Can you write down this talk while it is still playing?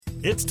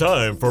It's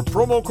time for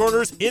Promo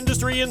Corner's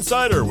Industry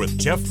Insider with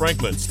Jeff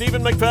Franklin,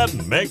 Stephen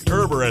McFadden, Meg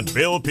Erber, and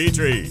Bill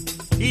Petrie.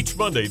 Each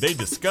Monday, they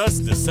discuss,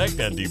 dissect,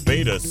 and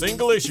debate a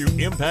single issue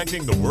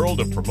impacting the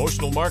world of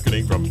promotional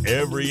marketing from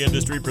every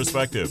industry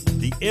perspective.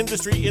 The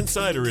Industry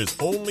Insider is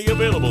only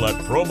available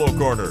at Promo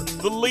Corner,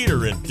 the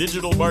leader in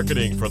digital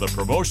marketing for the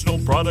promotional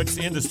products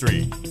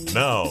industry.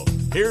 Now,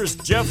 here's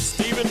Jeff,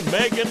 Stephen,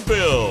 Meg, and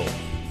Bill.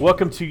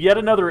 Welcome to yet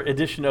another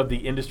edition of the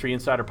Industry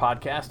Insider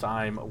Podcast.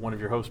 I'm one of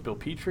your hosts, Bill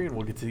Petrie, and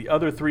we'll get to the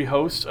other three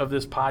hosts of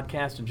this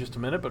podcast in just a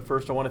minute. But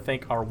first, I want to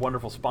thank our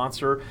wonderful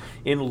sponsor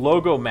in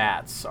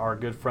Logomats, our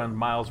good friend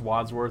Miles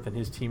Wadsworth and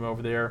his team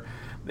over there.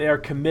 They are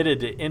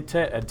committed to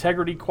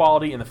integrity,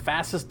 quality, and the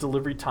fastest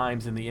delivery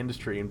times in the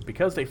industry. And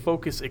because they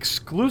focus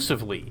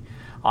exclusively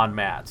on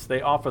mats, they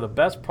offer the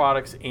best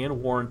products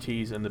and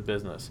warranties in the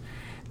business.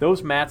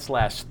 Those mats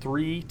last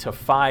 3 to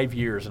 5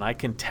 years, and I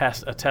can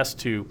attest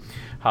to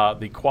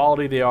the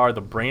quality they are, the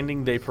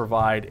branding they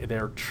provide.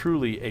 They're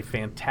truly a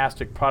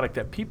fantastic product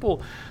that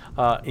people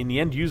in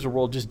the end user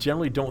world just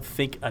generally don't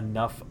think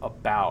enough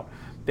about.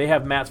 They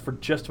have mats for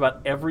just about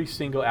every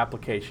single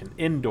application,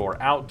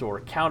 indoor,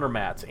 outdoor, counter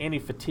mats,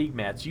 anti-fatigue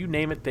mats, you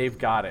name it, they've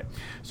got it.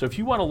 So if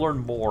you want to learn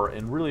more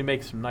and really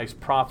make some nice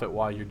profit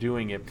while you're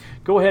doing it,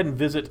 go ahead and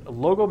visit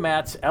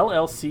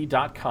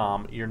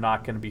logomatsllc.com. You're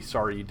not going to be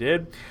sorry you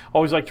did.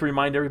 Always like to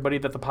remind everybody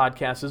that the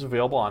podcast is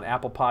available on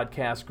Apple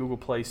Podcasts, Google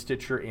Play,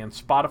 Stitcher, and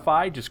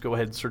Spotify. Just go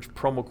ahead and search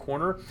Promo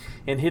Corner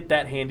and hit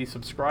that handy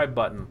subscribe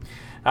button.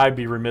 I'd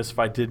be remiss if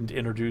I didn't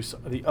introduce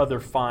the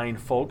other fine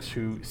folks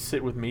who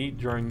sit with me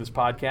during this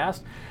podcast.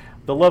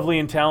 The lovely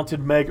and talented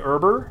Meg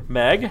Erber.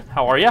 Meg,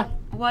 how are you?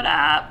 What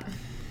up?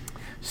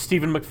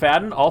 Stephen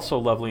McFadden, also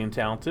lovely and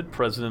talented,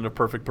 president of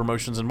Perfect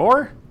Promotions and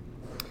More.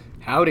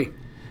 Howdy.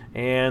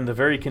 And the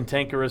very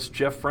cantankerous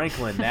Jeff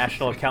Franklin,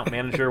 national account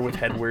manager with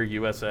Headwear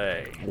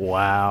USA.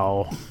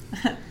 Wow.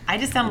 I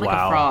just sound like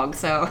a frog,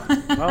 so.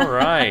 All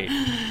right.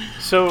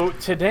 So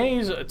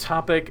today's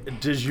topic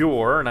du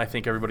jour, and I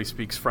think everybody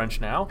speaks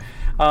French now.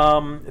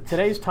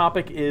 Today's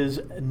topic is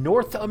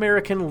North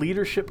American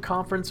Leadership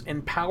Conference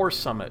and Power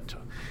Summit.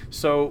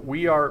 So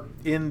we are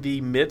in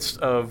the midst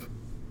of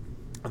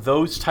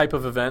those type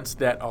of events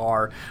that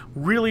are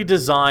really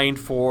designed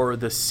for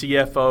the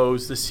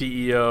CFOs, the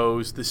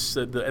CEOs,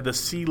 the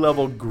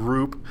C-level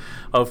group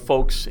of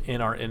folks in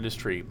our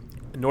industry.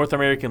 North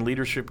American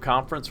Leadership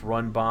Conference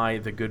run by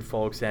the good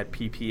folks at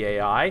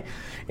PPAI,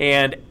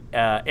 and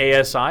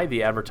ASI,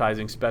 the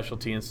Advertising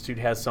Specialty Institute,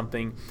 has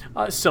something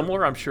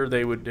similar. I'm sure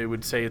they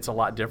would say it's a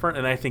lot different,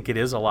 and I think it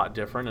is a lot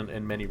different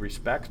in many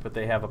respects, but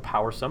they have a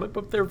Power Summit,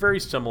 but they're very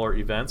similar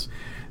events,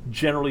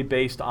 generally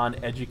based on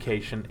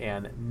education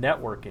and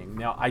networking.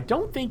 Now, I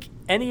don't think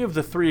any of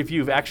the three of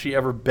you have actually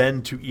ever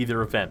been to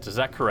either event. Is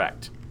that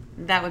correct?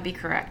 That would be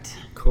correct.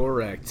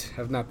 Correct.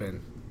 Have not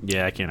been.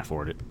 Yeah, I can't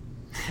afford it.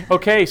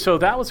 Okay, so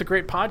that was a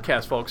great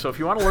podcast, folks. So if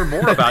you want to learn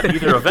more about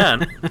either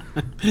event,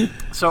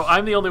 so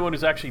I'm the only one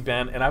who's actually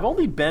been, and I've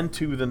only been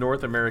to the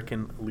North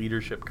American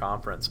Leadership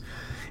Conference.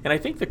 And I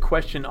think the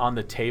question on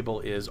the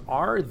table is,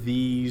 are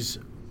these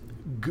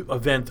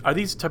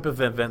type of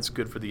events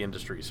good for the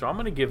industry? So I'm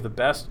going to give the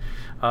best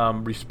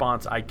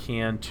response I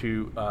can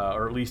to,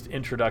 or at least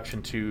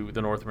introduction to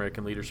the North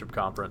American Leadership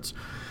Conference.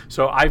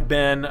 So I've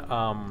been,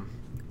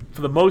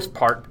 for the most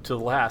part, to the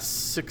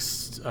last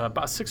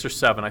about 6 or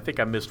 7. I think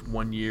I missed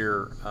 1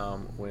 year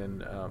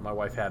when my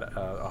wife had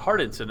a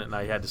heart incident and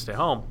I had to stay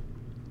home.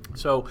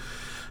 So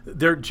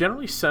they're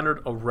generally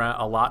centered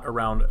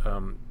around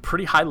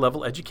pretty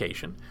high-level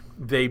education.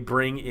 They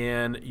bring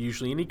in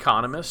usually an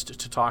economist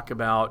to talk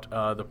about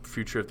the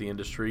future of the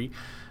industry.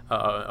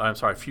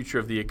 Future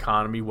of the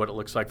economy, what it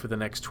looks like for the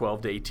next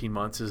 12 to 18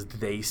 months as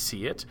they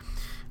see it.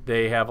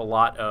 They have a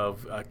lot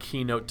of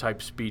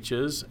keynote-type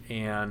speeches,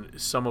 and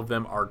some of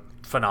them are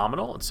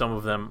phenomenal, and some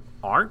of them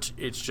aren't.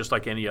 It's just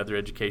like any other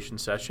education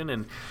session,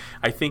 and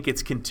I think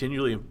it's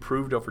continually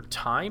improved over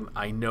time.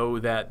 I know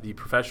that the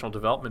professional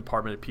development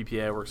department at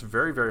PPA works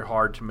very, very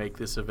hard to make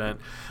this event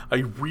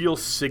a real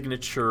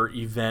signature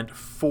event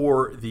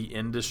for the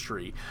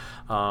industry.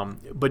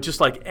 But just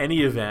like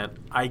any event,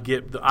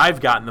 I've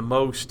gotten the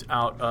most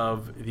out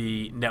of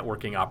the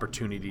networking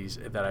opportunities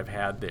that I've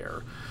had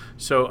there.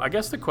 So I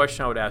guess the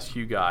question I would ask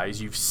you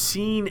guys, you've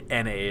seen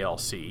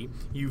NALC,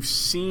 you've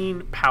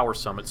seen Power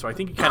Summit, so I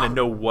think you kind of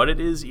know what it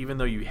is even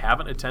though you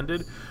haven't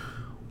attended.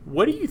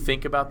 What do you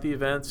think about the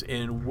events,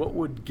 and what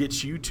would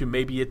get you to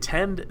maybe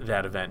attend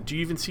that event? Do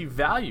you even see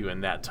value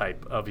in that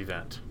type of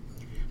event?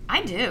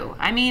 I do.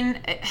 I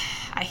mean,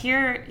 I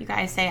hear you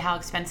guys say how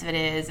expensive it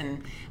is,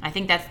 and I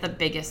think that's the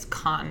biggest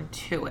con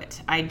to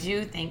it. I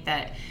do think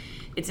that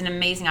it's an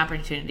amazing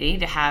opportunity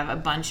to have a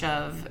bunch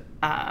of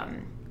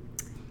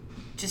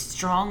just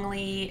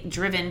strongly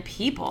driven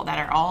people that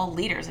are all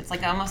leaders. It's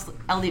like almost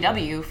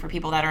LDW for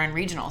people that are in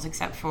regionals,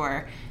 except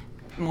for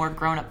more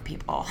grown-up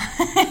people.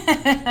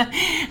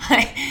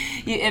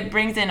 It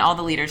brings in all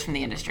the leaders from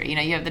the industry. You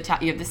know, you have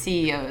the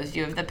CEOs,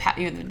 you have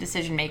the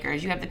decision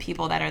makers, you have the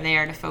people that are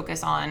there to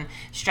focus on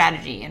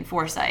strategy and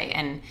foresight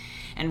and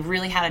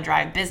really how to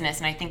drive business.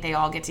 And I think they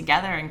all get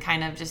together and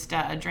kind of just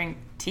drink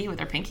tea with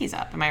their pinkies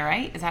up. Am I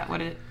right? Is that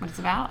what it's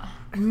about?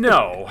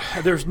 No,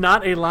 there's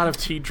not a lot of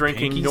tea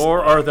drinking, Pinkies nor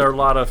up. are there a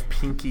lot of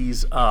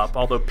pinkies up.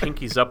 Although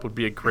Pinkies Up would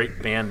be a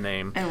great band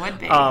name. It would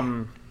be.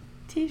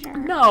 T-shirt.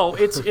 No,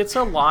 it's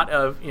a lot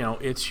of, you know,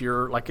 it's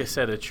your, like I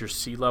said, it's your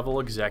C-level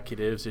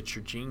executives, it's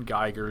your Gene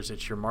Geigers,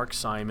 it's your Mark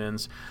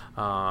Simons.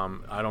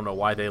 I don't know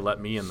why they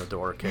let me in the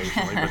door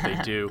occasionally, but they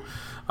do.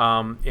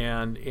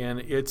 And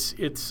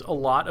it's a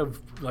lot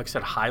of, like I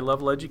said,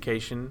 high-level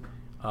education.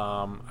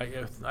 When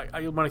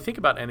I think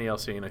about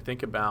NALC and I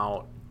think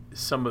about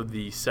some of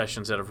the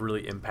sessions that have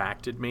really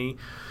impacted me,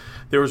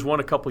 there was one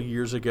a couple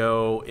years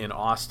ago in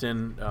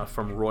Austin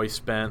from Roy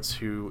Spence,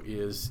 who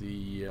is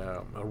he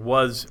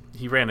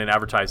ran an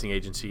advertising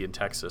agency in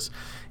Texas,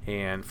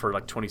 and for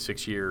like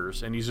 26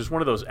 years, and he's just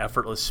one of those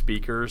effortless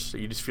speakers.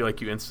 You just feel like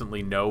you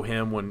instantly know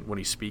him when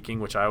he's speaking,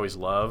 which I always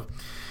love.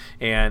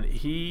 And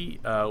he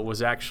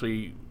was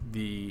actually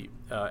the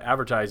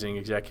advertising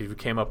executive who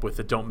came up with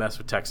the "Don't Mess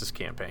with Texas"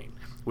 campaign,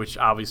 which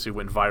obviously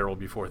went viral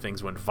before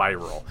things went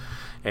viral.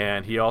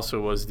 And he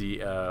also was the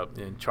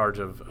in charge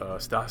of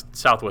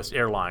Southwest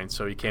Airlines,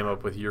 so he came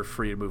up with "You're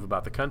free to move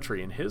about the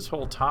country." And his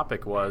whole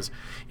topic was,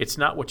 it's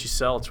not what you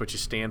sell, it's what you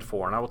stand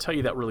for. And I will tell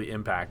you that really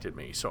impacted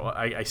me. So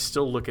I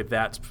still look at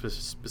that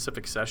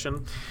specific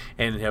session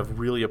and have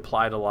really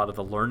applied a lot of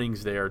the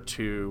learnings there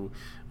to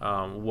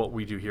what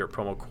we do here at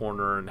Promo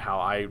Corner and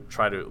how I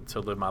try to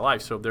live my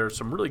life. So there's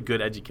some really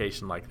good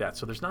education like that.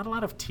 So there's not a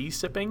lot of tea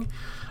sipping.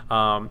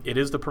 It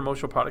is the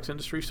promotional products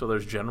industry, so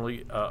there's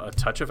generally a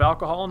touch of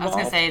alcohol I was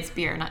involved. going to say it's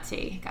beer, not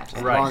tea.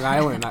 Gotcha. Right. Long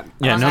Island. Not,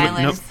 Yeah, Long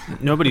Island.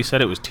 nobody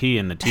said it was tea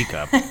in the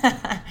teacup.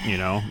 You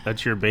know,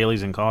 that's your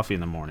Baileys and coffee in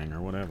the morning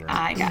or whatever.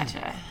 I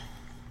gotcha.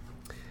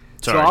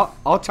 So Sorry.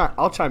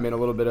 I'll chime in a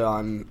little bit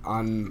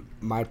on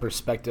my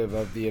perspective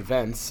of the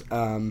events.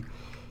 You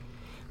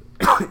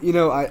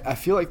know, I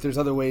feel like there's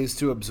other ways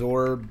to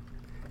absorb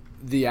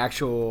the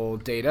actual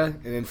data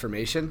and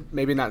information.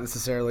 Maybe not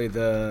necessarily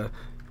the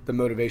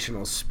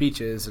motivational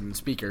speeches and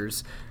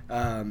speakers,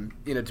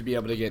 you know, to be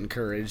able to get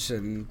encouraged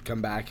and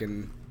come back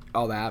and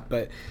all that.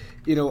 But,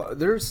 you know,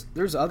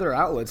 there's other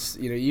outlets,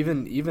 you know,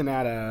 even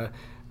at a,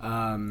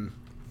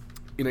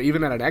 you know,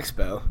 even at an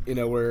expo, you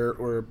know,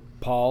 where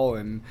Paul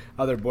and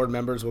other board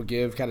members will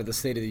give kind of the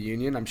State of the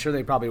Union. I'm sure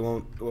they probably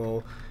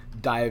will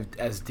dive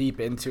as deep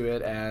into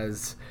it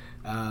as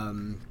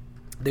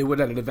they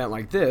would at an event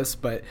like this,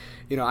 but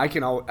you know,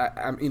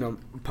 I'm you know,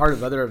 part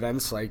of other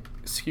events like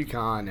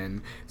SKUCon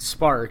and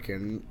Spark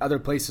and other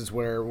places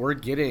where we're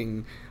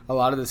getting a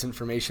lot of this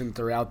information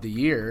throughout the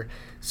year.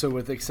 So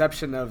with the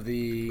exception of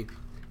the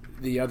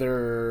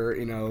other,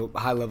 you know,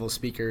 high level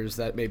speakers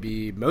that may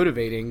be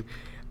motivating,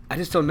 I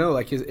just don't know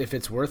like if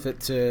it's worth it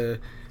to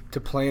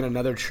plan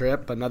another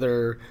trip,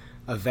 another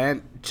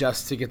event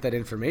just to get that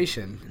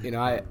information. You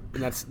know,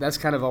 and that's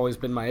kind of always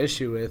been my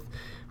issue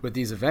with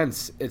these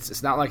events.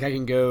 It's not like I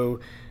can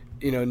go,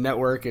 you know,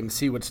 network and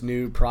see what's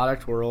new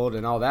product world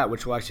and all that,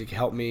 which will actually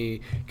help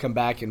me come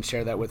back and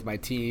share that with my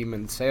team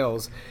and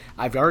sales.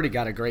 I've already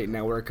got a great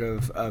network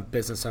of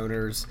business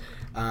owners.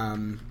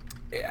 I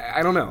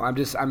don't know.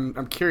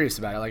 I'm curious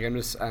about it. Like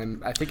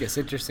I think it's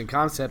an interesting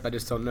concept. I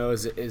just don't know.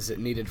 Is it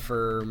needed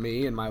for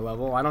me and my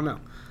level? I don't know.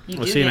 You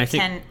Well, do see, and get I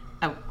think- 10.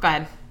 Oh, go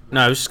ahead. No,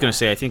 I was just going to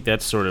say, I think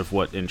that's sort of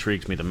what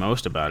intrigues me the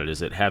most about it, is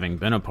that having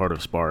been a part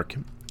of Spark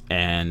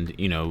and,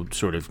 you know,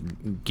 sort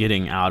of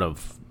getting out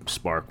of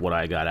Spark what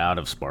I got out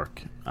of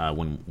Spark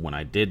when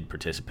I did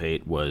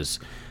participate was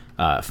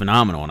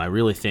phenomenal. And I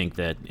really think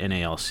that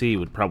NALC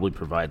would probably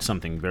provide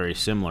something very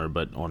similar,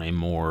 but on a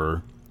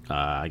more,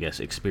 I guess,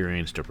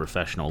 experienced or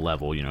professional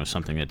level, you know,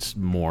 something that's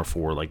more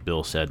for, like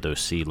Bill said,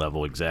 those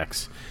C-level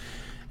execs.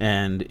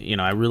 And, you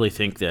know, I really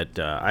think that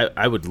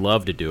I would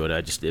love to do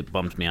it. It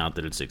bums me out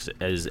that it's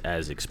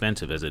as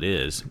expensive as it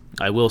is.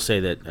 I will say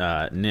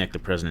that Nick, the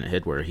president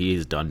at Headwear,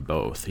 he's done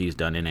both. He's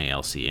done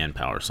NALC and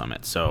Power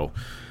Summit. So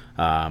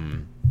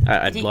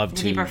I'd love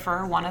to. Did he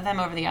prefer one of them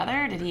over the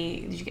other? Did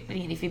you get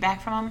any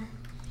feedback from him?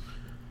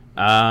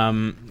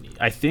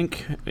 I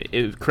think,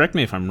 correct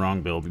me if I'm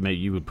wrong, Bill,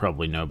 you would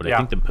probably know, but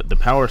Yeah. I think the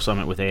Power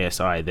Summit with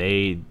ASI,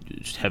 they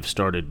have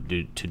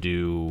started to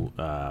do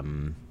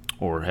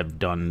or have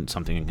done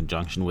something in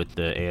conjunction with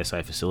the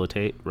ASI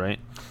Facilitate,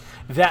 right?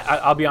 That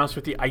I'll be honest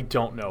with you, I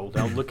don't know.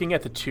 Now, looking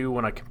at the two,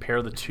 when I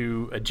compare the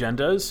two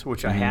agendas,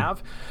 which I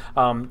have,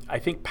 I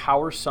think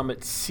Power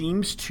Summit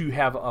seems to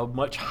have a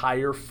much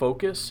higher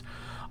focus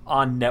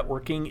on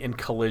networking and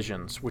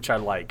collisions, which I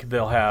like.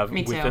 They'll have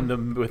Me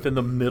too. within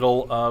the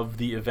middle of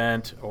the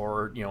event,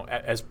 or you know,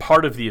 as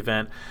part of the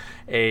event,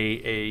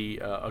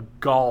 a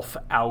golf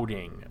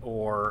outing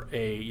or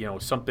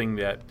something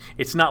that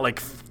it's not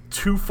like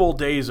 2 full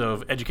days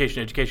of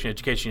education, have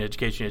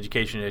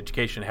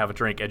a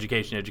drink,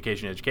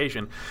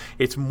 education.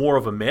 It's more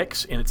of a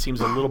mix, and it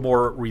seems a little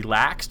more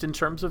relaxed in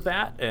terms of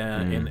that.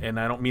 And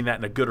I don't mean that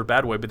in a good or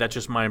bad way, but that's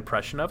just my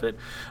impression of it.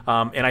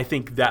 And I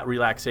think that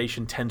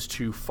relaxation tends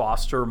to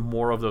foster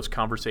more of those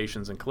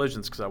conversations and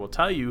collisions, because I will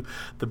tell you,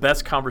 the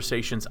best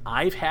conversations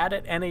I've had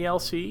at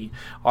NALC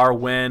are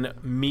when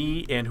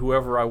me and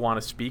whoever I want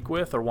to speak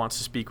with or wants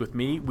to speak with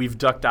me, we've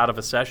ducked out of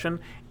a session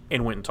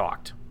and went and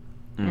talked.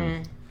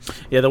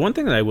 Yeah, the one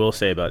thing that I will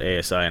say about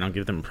ASI, and I'll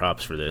give them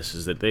props for this,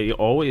 is that they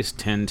always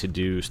tend to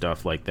do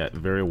stuff like that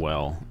very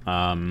well.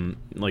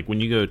 Like when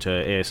you go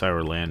to ASI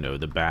Orlando,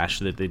 the bash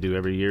that they do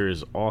every year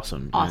is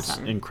awesome. It's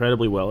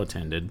incredibly well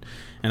attended.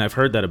 And I've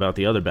heard that about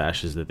the other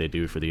bashes that they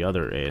do for the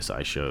other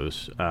ASI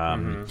shows.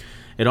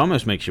 It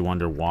almost makes you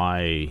wonder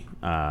why.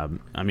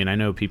 I mean, I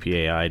know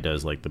PPAI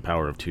does like the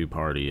Power of Two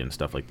party and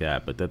stuff like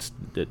that, but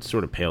that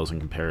sort of pales in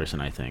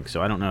comparison, I think.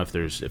 So I don't know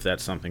if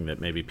that's something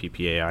that maybe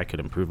PPAI could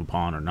improve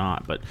upon or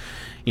not. But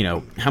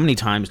how many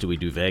times do we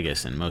do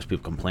Vegas and most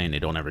people complain they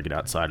don't ever get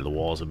outside of the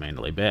walls of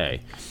Mandalay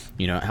Bay?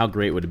 How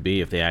great would it be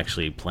if they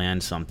actually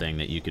planned something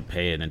that you could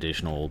pay an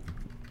additional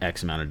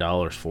X amount of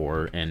dollars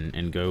for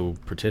and go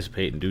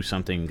participate and do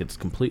something that's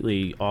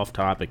completely off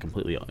topic,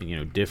 completely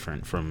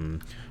different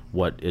from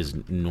what is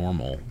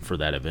normal for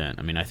that event.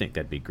 I mean, I think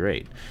that'd be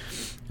great.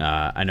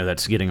 I know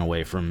that's getting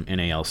away from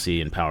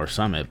NALC and Power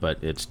Summit,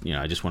 but it's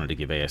I just wanted to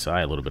give ASI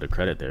a little bit of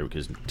credit there,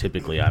 because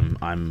typically I'm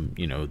on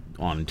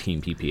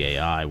Team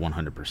PPAI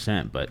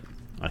 100%, but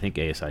I think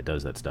ASI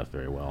does that stuff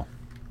very well.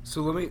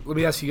 So let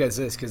me ask you guys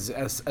this, because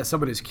as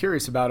someone who's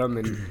curious about them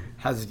and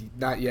has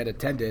not yet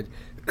attended,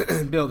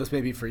 Bill, this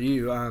may be for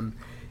you. I'm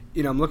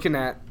looking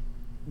at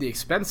the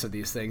expense of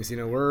these things.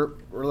 We're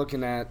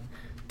looking at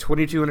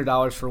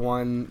 $2,200 for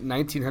one,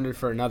 $1,900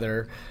 for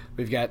another.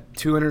 We've got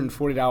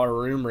 $240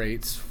 room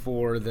rates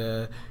for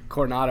the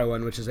Coronado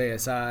one, which is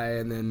ASI,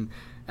 and then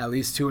at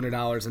least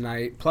 $200 a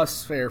night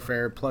plus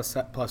airfare plus.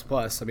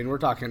 I mean, we're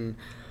talking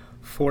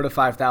 $4,000 to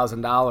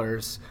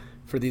 $5,000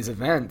 for these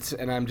events,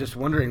 and I'm just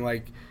wondering,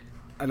 like,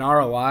 an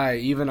ROI,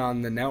 even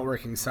on the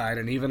networking side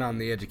and even on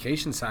the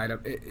education side,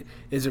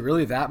 is it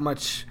really that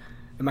much?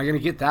 Am I going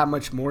to get that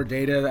much more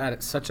data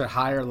at such a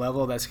higher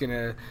level that's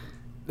gonna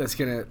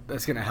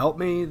help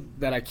me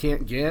that I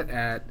can't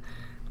get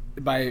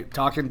by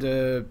talking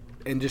to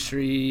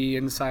industry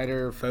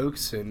insider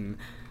folks and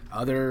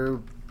other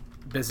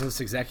business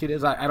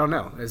executives? I don't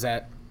know. Is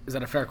that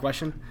a fair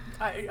question?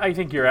 I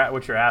think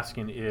what you're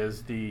asking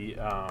is the.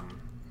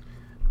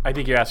 I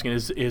think you're asking,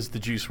 is the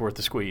juice worth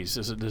the squeeze?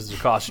 Is the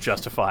cost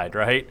justified,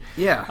 right?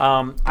 Yeah.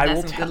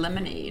 That's some good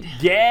lemonade.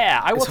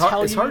 Yeah, I will tell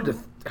you.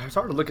 It's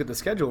hard to look at the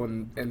schedule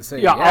and say.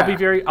 Yeah,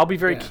 I'll be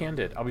very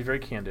candid. I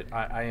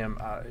am,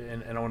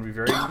 and I want to be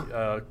very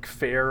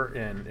fair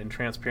and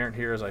transparent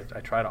here, as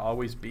I try to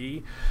always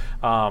be.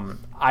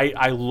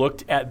 I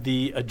looked at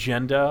the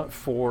agenda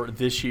for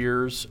this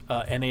year's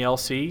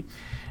NALC,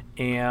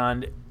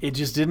 and it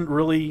just didn't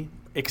really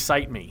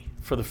excite me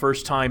for the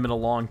first time in a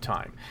long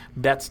time.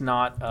 That's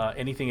not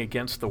anything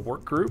against the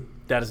work group.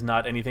 That is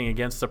not anything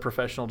against the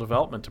professional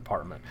development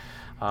department.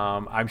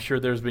 I'm sure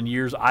there's been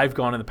years I've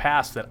gone in the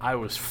past that I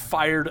was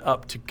fired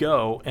up to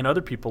go, and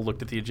other people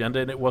looked at the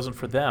agenda and it wasn't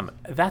for them.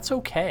 That's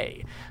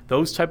okay.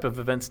 Those type of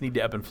events need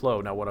to ebb and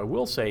flow. Now, what I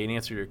will say, in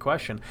answer to your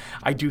question,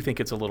 I do think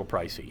it's a little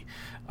pricey.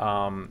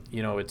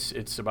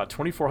 It's about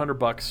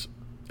 $2,400.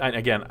 And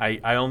again,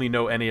 I only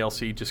know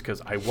NALC just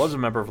because I was a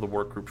member of the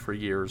work group for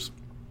years.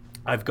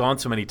 I've gone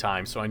so many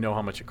times, so I know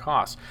how much it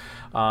costs.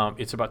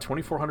 It's about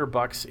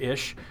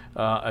 $2,400-ish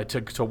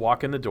to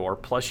walk in the door.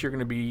 Plus, you're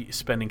going to be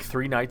spending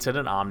 3 nights at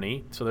an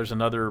Omni. So there's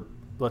another,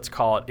 let's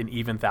call it an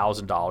even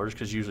 $1,000,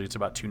 because usually it's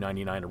about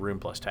 $299 a room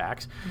plus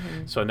tax.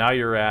 Mm-hmm. So now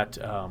you're at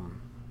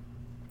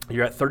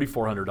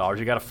 $3,400.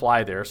 You got to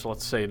fly there, so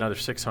let's say another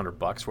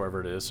 $600,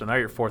 wherever it is. So now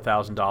you're at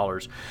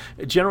 $4,000.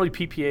 Generally,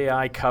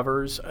 PPAI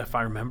covers, if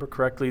I remember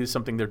correctly,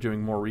 something they're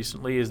doing more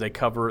recently is there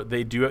are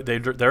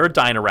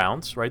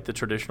dine-arounds, right? The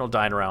traditional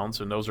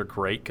dine-arounds, and those are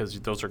great because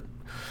those are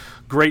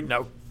great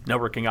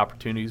networking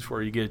opportunities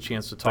where you get a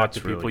chance to talk to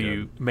people really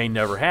you may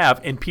never have,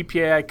 and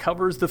PPAI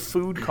covers the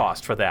food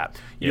cost for that.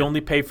 Yeah. You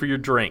only pay for your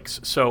drinks.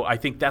 So I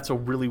think that's a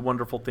really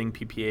wonderful thing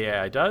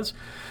PPAI does.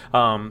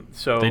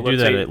 So they do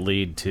that at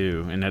LEAD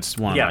too, and that's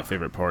one of my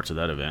favorite parts of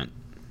that event.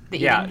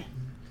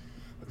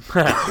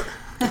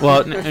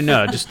 Well,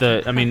 no, just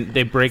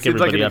they break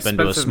everybody up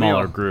into a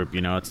smaller group.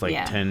 It's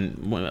like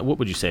 10. What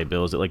would you say,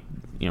 Bill? Is it like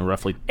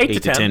roughly 8 to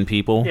 10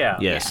 people?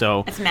 Yeah.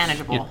 So it's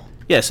manageable.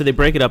 So they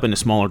break it up into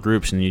smaller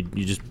groups, and you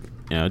just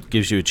it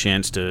gives you a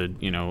chance to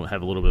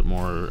have a little bit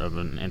more of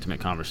an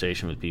intimate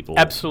conversation with people.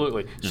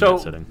 Absolutely. So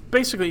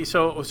basically,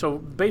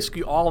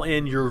 all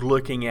in, you're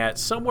looking at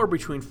somewhere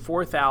between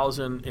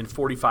 $4,000 and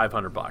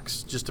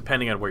 $4,500, just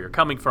depending on where you're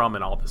coming from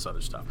and all this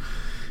other stuff.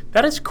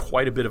 That is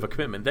quite a bit of a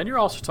commitment. Then you're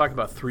also talking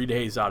about 3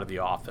 days out of the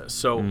office.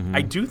 So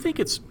I do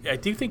think it's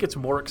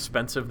more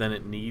expensive than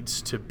it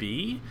needs to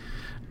be.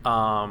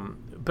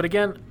 But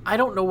again, I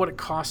don't know what it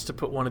costs to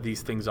put one of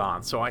these things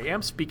on. So I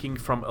am speaking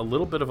from a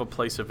little bit of a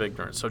place of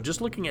ignorance. So just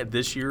looking at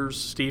this year's,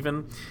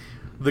 Stephen,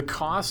 the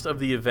cost of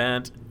the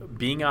event,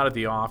 being out of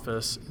the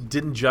office,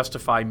 didn't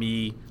justify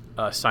me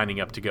signing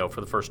up to go for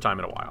the first time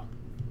in a while.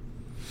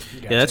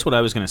 Yeah, that's what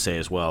I was going to say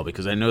as well,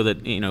 because I know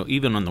that,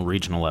 even on the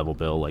regional level,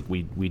 Bill, like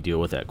we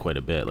deal with that quite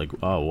a bit. Like,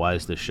 oh, why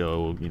is this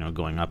show,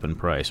 going up in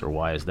price, or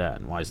why is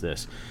that, and why is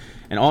this?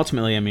 And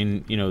ultimately, I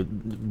mean,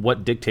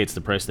 what dictates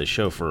the price of the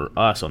show for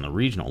us on the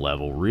regional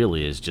level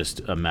really is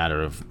just a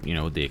matter of,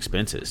 the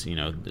expenses.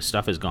 The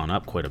stuff has gone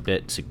up quite a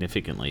bit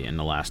significantly in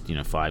the last,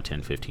 5,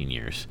 10, 15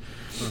 years.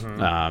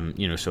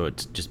 Mm-hmm. So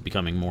it's just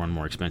becoming more and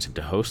more expensive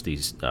to host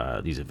these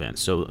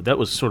events. So that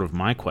was sort of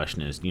my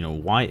question is,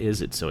 why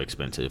is it so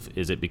expensive?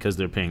 Is it because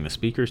they're paying the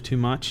speakers too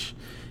much?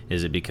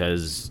 Is it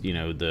because,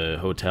 the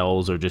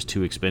hotels are just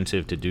too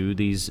expensive to do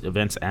these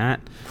events at?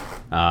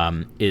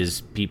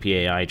 Is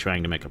PPAI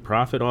trying to make a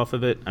profit off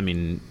of it? I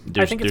mean,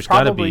 there's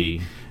got to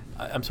be...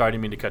 I'm sorry, I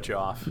didn't mean to cut you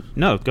off.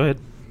 No, go ahead.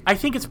 I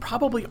think it's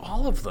probably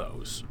all of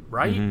those,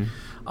 right?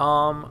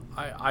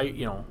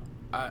 Mm-hmm.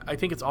 I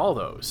think it's all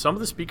those. Some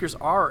of the speakers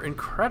are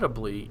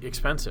incredibly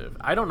expensive.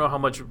 I don't know how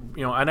much,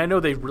 and I know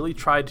they've really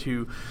tried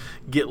to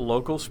get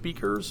local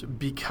speakers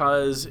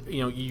because,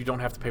 you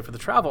don't have to pay for the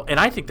travel. And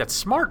I think that's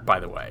smart,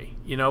 by the way.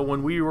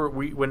 When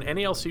when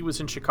NALC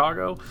was in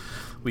Chicago,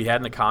 we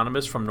had an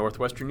economist from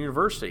Northwestern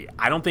University.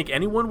 I don't think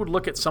anyone would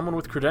look at someone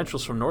with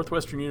credentials from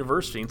Northwestern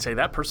University and say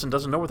that person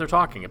doesn't know what they're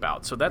talking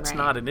about. So that's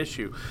not an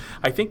issue.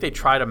 I think they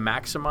try to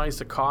maximize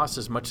the cost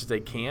as much as they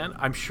can.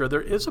 I'm sure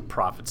there is a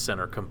profit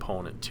center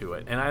component to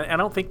it. And I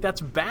don't think that's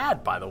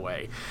bad, by the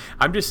way.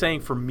 I'm just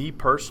saying for me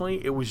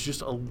personally, it was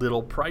just a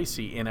little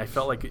pricey. And I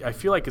feel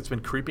like it's been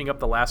creeping up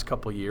the last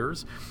couple of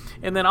years.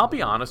 And then I'll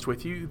be honest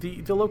with you,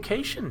 the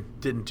location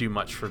didn't do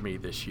much for me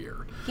this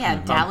year.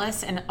 Yeah,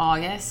 Dallas in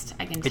August,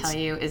 I can tell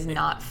you, is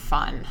not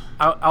fun.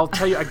 I'll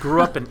tell you, I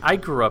grew up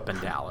in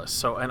Dallas.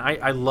 So, and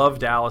I love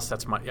Dallas.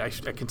 That's I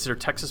consider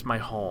Texas my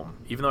home.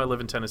 Even though I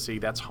live in Tennessee,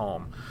 that's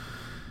home.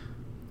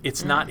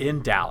 It's not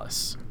in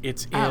Dallas.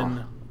 It's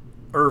in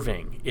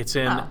Irving. It's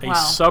in a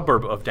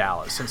suburb of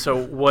Dallas. And so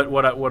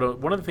one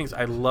of the things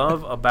I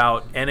love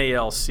about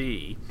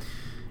NALC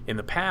in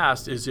the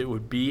past is it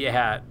would be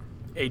at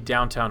a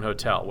downtown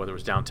hotel, whether it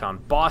was downtown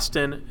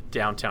Boston,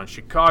 downtown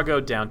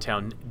Chicago,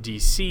 downtown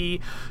DC.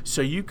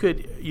 So you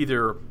could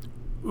either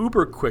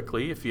Uber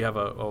quickly if you have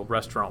a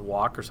restaurant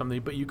walk or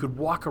something, but you could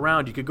walk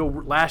around. You could go.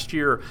 Last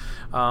year,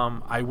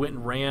 I went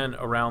and ran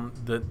around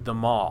the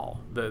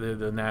mall,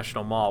 the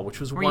National Mall, which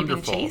was wonderful.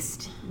 Were you being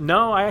chased?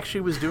 No, I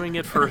actually was doing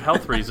it for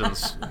health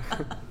reasons.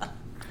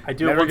 I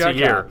do it once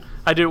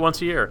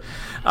a year.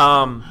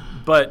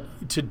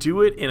 But to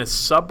do it in a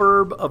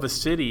suburb of a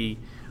city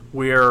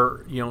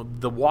where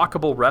the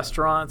walkable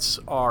restaurants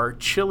are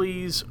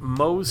Chili's,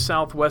 Moe's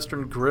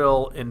Southwestern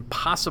Grill, and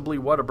possibly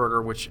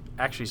Whataburger, which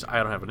actually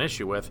I don't have an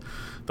issue with,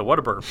 the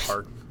Whataburger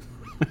part.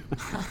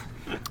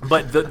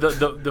 But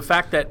the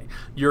fact that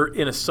you're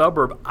in a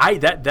suburb,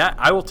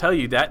 I will tell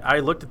you that I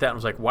looked at that and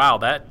was like, wow,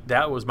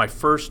 that was my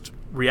first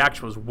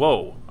reaction was,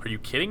 whoa, are you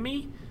kidding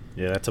me?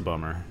 Yeah, that's a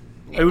bummer.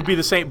 It would be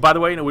the same, by the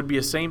way, and it would be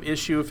the same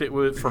issue if it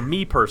was, for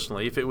me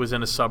personally, if it was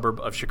in a suburb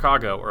of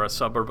Chicago or a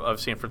suburb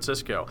of San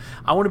Francisco.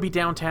 I want to be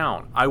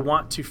downtown. I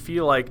want to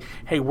feel like,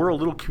 hey, we're a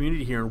little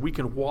community here and we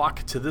can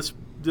walk to this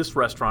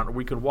restaurant, or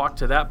we can walk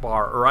to that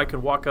bar, or I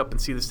can walk up and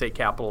see the state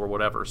capitol or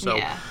whatever. So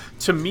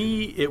to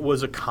me, it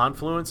was a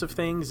confluence of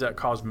things that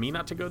caused me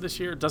not to go this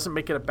year. It doesn't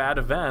make it a bad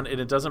event,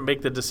 and it doesn't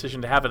make the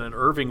decision to have it in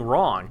Irving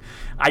wrong.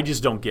 I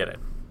just don't get it.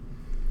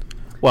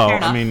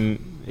 Well, I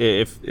mean,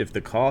 if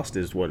the cost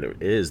is what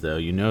it is, though,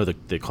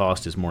 the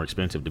cost is more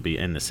expensive to be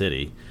in the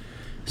city.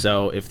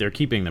 So if they're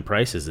keeping the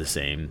prices the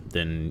same,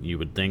 then you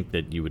would think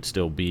that you would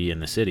still be in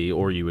the city,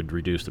 or you would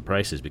reduce the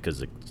prices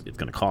because it's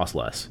going to cost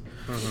less.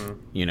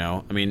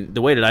 Mm-hmm. I mean,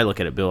 the way that I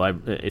look at it, Bill, I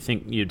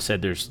think you'd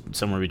said there's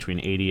somewhere between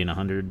 80 and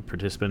 100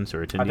 participants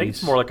or attendees. I think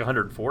it's more like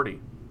 140.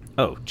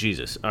 Oh,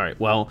 Jesus. All right.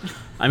 Well,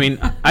 I mean,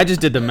 I just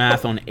did the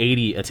math on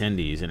 80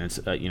 attendees, and it's,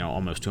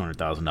 almost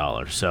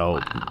 $200,000. So,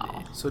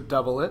 wow. So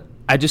double it.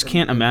 I just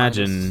can't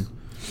imagine.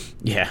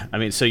 Yeah. I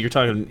mean, so you're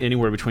talking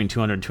anywhere between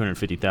 200 and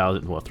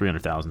 250,000, well,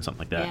 300,000, something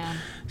like that. Yeah.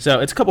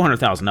 So it's a couple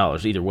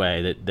 $100,000 either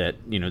way that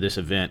this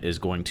event is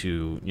going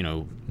to,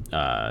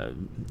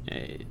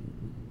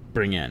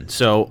 bring in.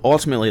 So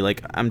ultimately,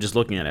 like, I'm just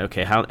looking at it.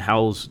 Okay,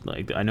 how's,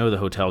 like, I know the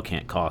hotel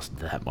can't cost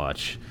that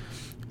much.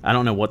 I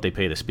don't know what they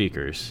pay the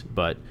speakers,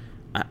 but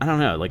I don't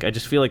know. Like, I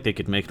just feel like they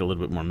could make it a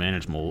little bit more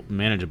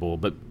manageable.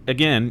 But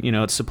again,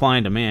 it's supply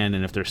and demand,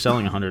 and if they're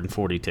selling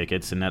 140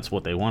 tickets and that's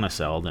what they want to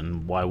sell,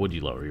 then why would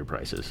you lower your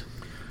prices?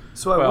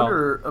 So I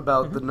wonder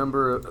about the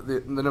number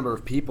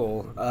of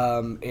people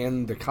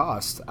and the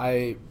cost.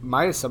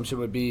 My assumption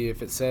would be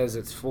if it says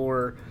it's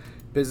for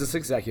business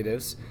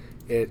executives,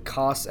 it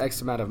costs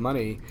X amount of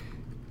money.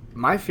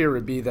 My fear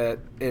would be that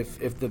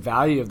if the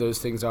value of those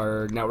things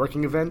are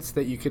networking events,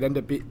 that you could end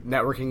up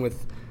networking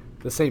with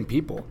the same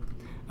people.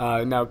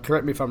 Now,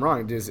 correct me if I'm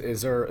wrong.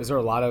 Is there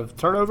a lot of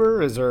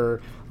turnover? Is there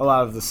a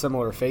lot of the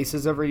similar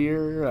faces every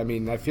year? I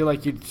mean, I feel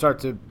like you'd start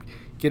to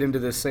get into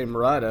this same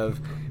rut of,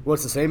 well,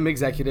 it's the same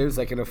executives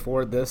that can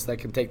afford this, that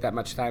can take that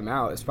much time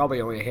out. It's probably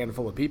only a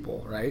handful of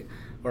people, right?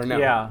 Or no?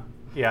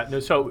 Yeah. No,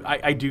 so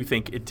I do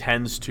think it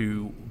tends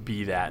to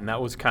be that, and that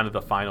was kind of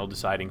the final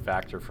deciding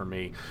factor for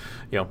me.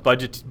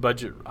 Budget.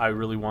 I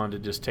really wanted to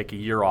just take a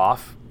year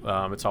off.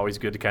 It's always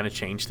good to kind of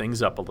change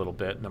things up a little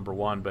bit, number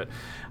one. But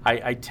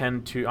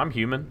I'm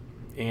human,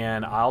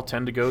 and I'll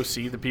tend to go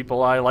see the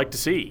people I like to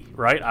see,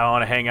 right? I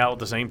want to hang out with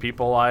the same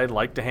people I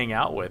like to hang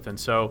out with. And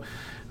so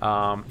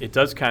it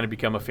does kind of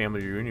become a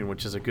family reunion,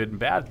 which is a good and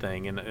bad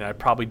thing. And I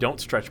probably don't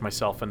stretch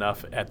myself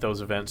enough at those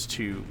events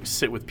to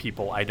sit with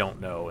people I don't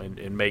know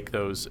and make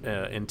those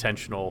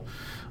intentional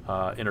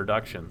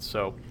introductions.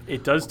 So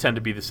it does tend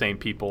to be the same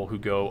people who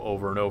go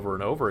over and over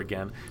and over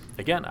again.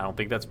 Again, I don't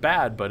think that's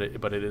bad, but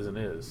it is and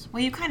is.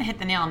 Well, you kind of hit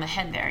the nail on the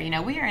head there.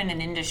 We are in an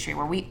industry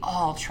where we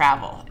all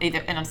travel,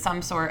 either on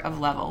some sort of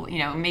level.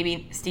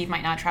 Maybe Steve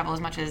might not travel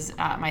as much as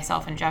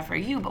myself and Jeff or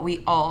you, but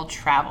we all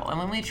travel. And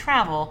when we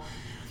travel,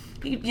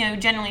 we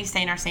generally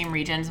stay in our same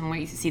regions and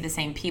we see the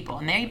same people.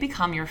 And they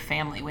become your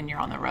family when you're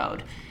on the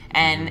road.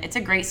 And it's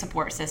a great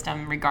support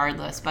system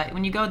regardless. But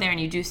when you go there and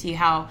you do see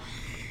how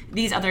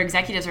these other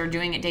executives are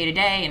doing it day to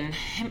day, and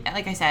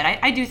like I said,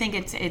 I do think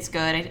it's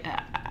good.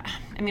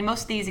 I mean,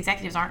 most of these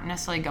executives aren't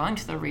necessarily going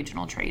to the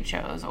regional trade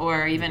shows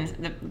or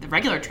even the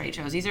regular trade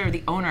shows. These are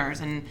the owners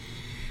and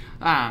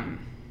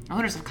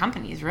owners of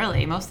companies,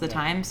 really, most of the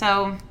time.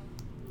 So,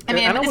 I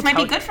mean, this might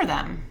be good for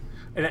them.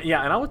 And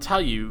I will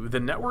tell you, the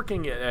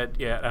networking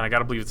and I got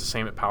to believe it's the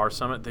same at Power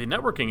Summit, the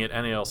networking at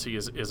NALC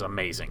is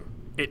amazing.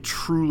 It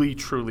truly,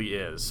 truly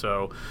is.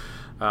 So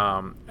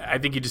I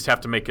think you just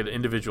have to make an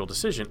individual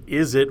decision.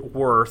 Is it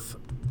worth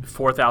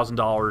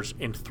 $4,000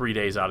 in 3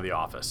 days out of the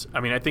office?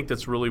 I mean, I think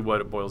that's really what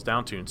it boils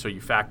down to. And so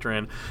you factor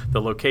in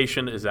the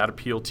location, does that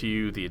appeal to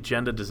you? The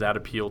agenda, does that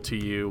appeal to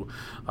you?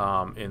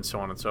 And so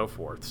on and so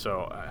forth.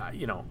 So,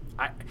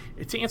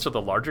 to answer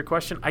the larger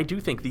question, I do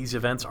think these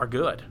events are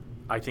good.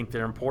 I think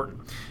they're important.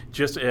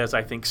 Just as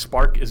I think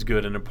Spark is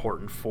good and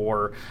important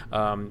for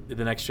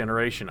the next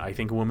generation. I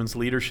think women's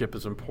leadership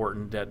is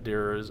important, that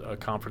there is a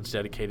conference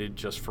dedicated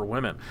just for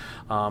women.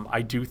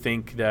 I do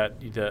think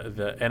that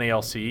the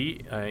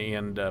NALC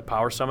and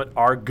Power Summit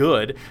are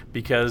good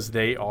because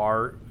they're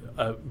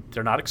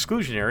not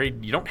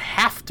exclusionary. You don't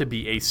have to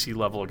be a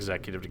C-level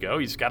executive to go.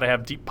 You just got to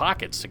have deep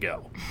pockets to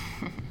go.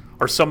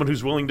 Or someone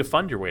who's willing to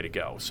fund your way to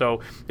go.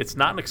 So it's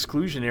not an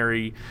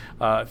exclusionary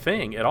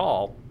thing at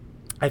all.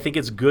 I think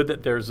it's good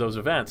that there's those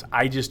events.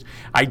 I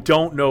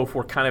don't know if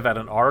we're kind of at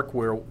an arc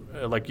where,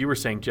 like you were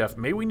saying, Jeff,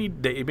 maybe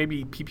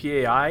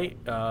PPAI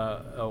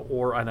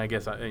and I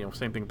guess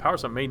same thing. Power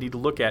Summit may need to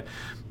look at: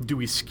 do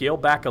we scale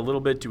back a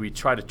little bit? Do we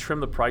try to trim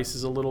the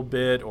prices a little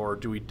bit, or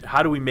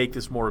how do we make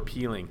this more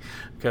appealing?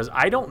 Because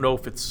I don't know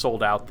if it's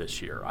sold out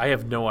this year. I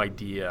have no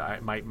idea.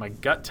 My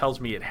gut tells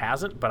me it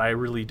hasn't, but I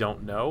really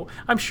don't know.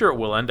 I'm sure it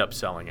will end up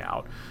selling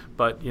out,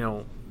 but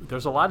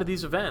there's a lot of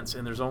these events,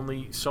 and there's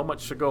only so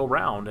much to go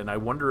around. And I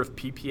wonder if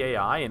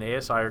PPAI and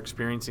ASI are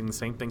experiencing the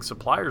same thing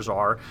suppliers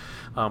are.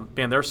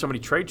 There are so many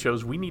trade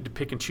shows, we need to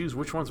pick and choose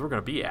which ones we're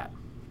going to be at.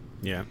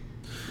 Yeah.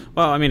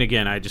 Well, I mean,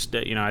 again, I just,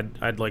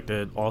 I'd like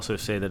to also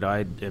say that I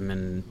am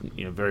in,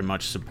 very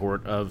much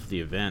support of the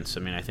events.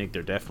 I mean, I think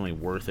they're definitely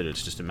worth it.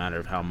 It's just a matter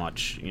of how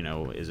much,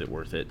 is it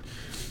worth it?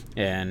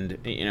 And,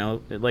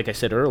 like I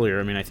said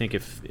earlier, I mean, I think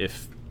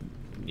if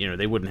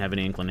they wouldn't have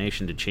any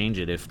inclination to change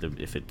it if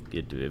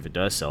it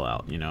does sell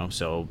out.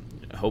 So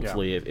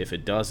hopefully, if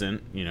it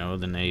doesn't,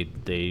 then they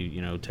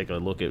take a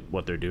look at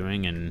what they're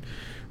doing and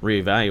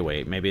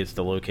reevaluate. Maybe it's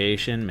the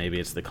location, maybe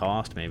it's the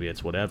cost, maybe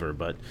it's whatever.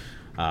 But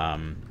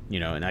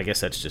and I guess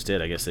that's just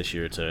it. I guess this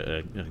year it's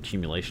an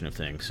accumulation of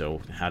things.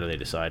 So how do they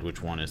decide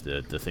which one is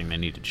the thing they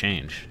need to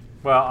change?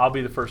 Well, I'll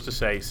be the first to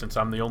say, since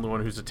I'm the only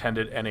one who's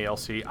attended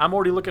NALC, I'm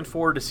already looking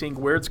forward to seeing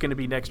where it's going to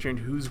be next year and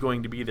who's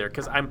going to be there,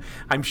 because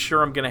I'm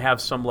sure I'm going to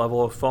have some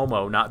level of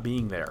FOMO not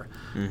being there.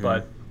 Mm-hmm.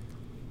 But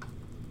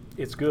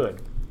it's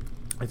good.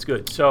 It's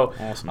good. So,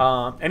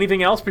 awesome.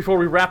 Anything else before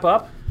we wrap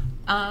up?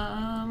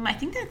 I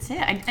think that's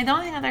it. The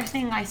only other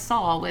thing I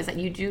saw was that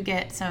you do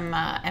get some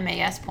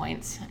MAS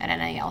points at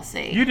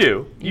NALC. You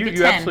do.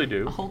 You absolutely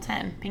do. A whole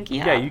 10.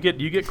 Pinky up. Yeah,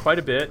 you get quite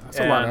a bit. That's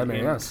a lot of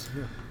MAS.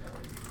 Yeah.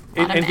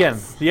 And again,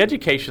 the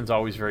education's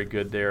always very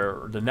good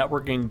there. The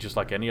networking, just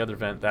like any other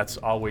event, that's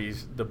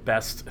always the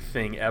best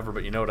thing ever.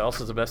 But you know what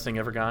else is the best thing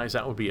ever, guys?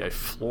 That would be a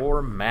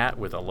floor mat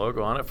with a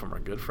logo on it from our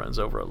good friends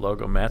over at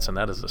Logo Mats, and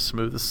that is the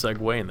smoothest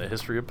segue in the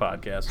history of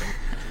podcasting.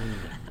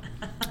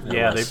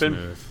 Yeah, they've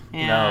been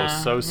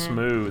so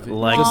smooth. Just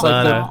like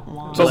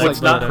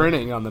what's not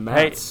printing on the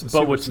mats. Hey,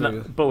 but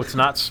what's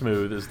not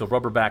smooth is the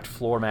rubber-backed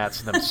floor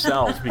mats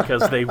themselves,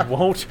 because they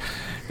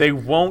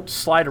won't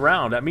slide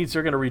around. That means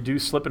they're going to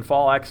reduce slip and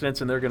fall accidents,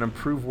 and they're going to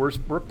improve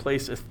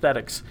workplace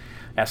aesthetics,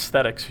 I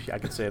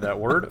can say that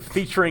word,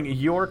 featuring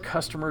your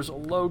customer's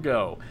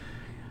logo.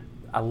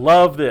 I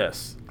love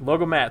this.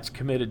 Logomat's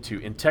committed to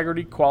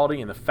integrity,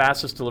 quality, and the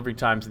fastest delivery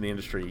times in the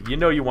industry. You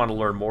know you want to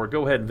learn more.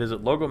 Go ahead and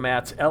visit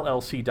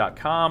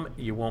logomatsllc.com.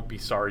 You won't be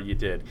sorry you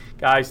did.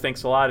 Guys,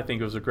 thanks a lot. I think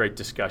it was a great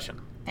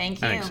discussion.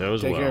 Thank you. I think so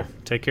as Take well. care.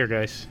 Take care,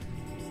 guys.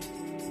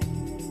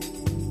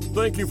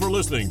 Thank you for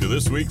listening to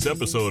this week's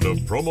episode of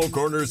Promo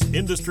Corner's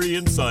Industry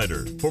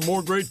Insider. For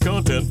more great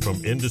content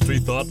from industry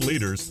thought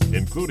leaders,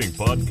 including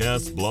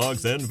podcasts,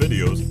 blogs, and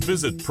videos,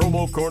 visit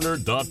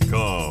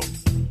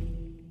promocorner.com.